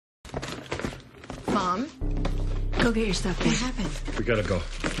Mom, go get your stuff, babe. What happened? We gotta go.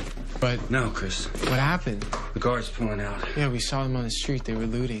 But No, Chris. what happened? The guard's pulling out. Yeah, we saw them on the street. They were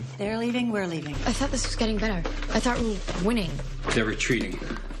looting. They're leaving, we're leaving. I thought this was getting better. I thought we were winning. They're retreating.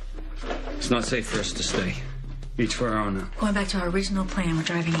 It's not safe for us to stay. Each for our own now. Going back to our original plan, we're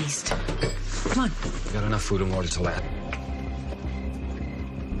driving east. Come on. We got enough food and water to last.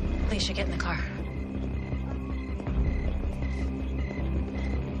 Alicia, get in the car.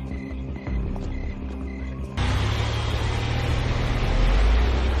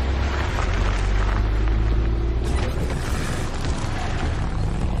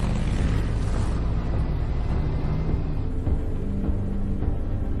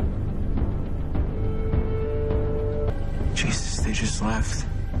 Jesus, they just left.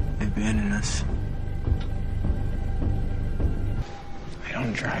 They abandoned us. I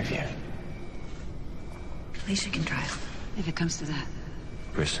don't drive yet. Alicia can drive, if it comes to that.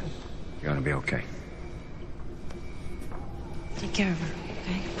 Chris, you're gonna be okay. Take care of her,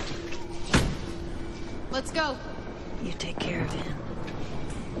 okay? Let's go. You take care of him.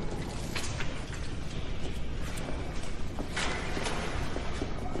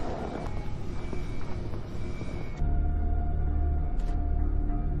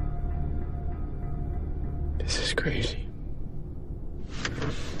 This is crazy.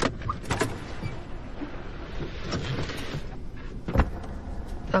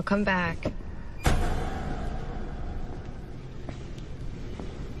 I'll come back.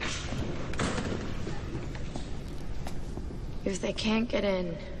 If they can't get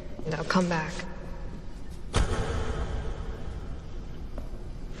in, they'll come back.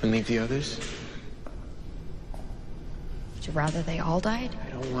 And leave the others? Would you rather they all died? I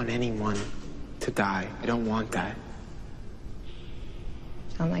don't want anyone to die. I don't want that.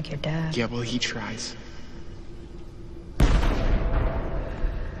 Sound like your dad. Yeah, well, he tries.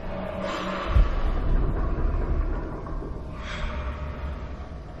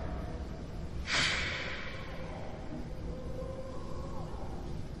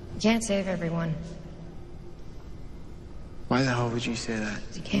 You can't save everyone. Why the hell would you say that?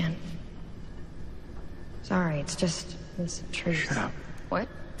 You can't. Sorry, it's the truth. Shut up. What?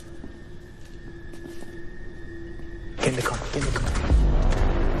 Get in the car. Get in the car.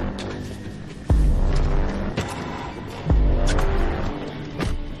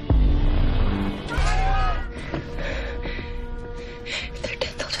 If they're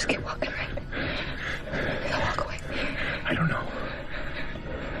dead, they'll just keep walking, right? They'll walk away. I don't know.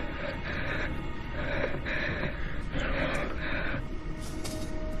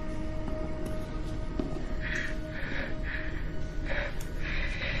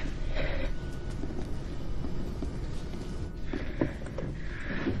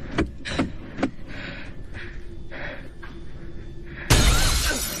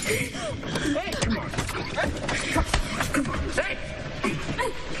 Hey, come on. Come on. Hey!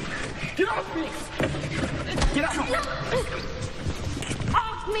 Get off me! Get off me!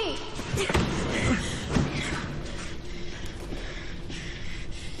 Off me!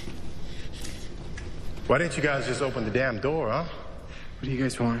 Why didn't you guys just open the damn door, huh? What do you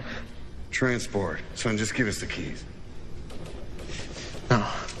guys want? Transport. Son, just give us the keys. No,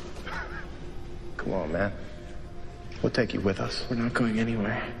 Come on, man. We'll take you with us. we're not going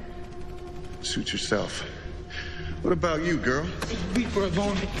anywhere. Suit yourself. What about you, girl? Leave her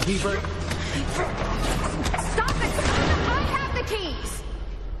alone. Leave her. Stop it! I have the keys!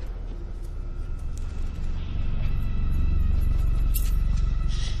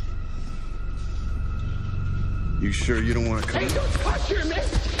 You sure you don't want to come? Hey, don't touch her, man!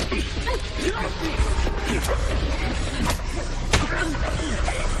 Get off me!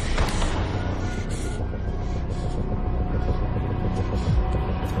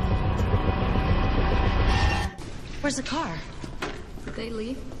 Where's the car? Did they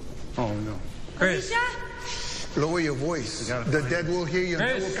leave? Oh, no. Chris. Lower your voice. The dead will hear you.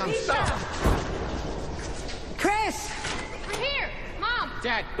 And they will come. Stop! Chris! I'm here! Mom!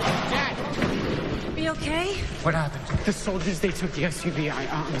 Dad! Dad! Are you okay? What happened? The soldiers, they took the SUV.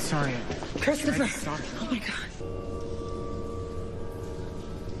 I'm sorry. Christopher! Stop. Oh my God.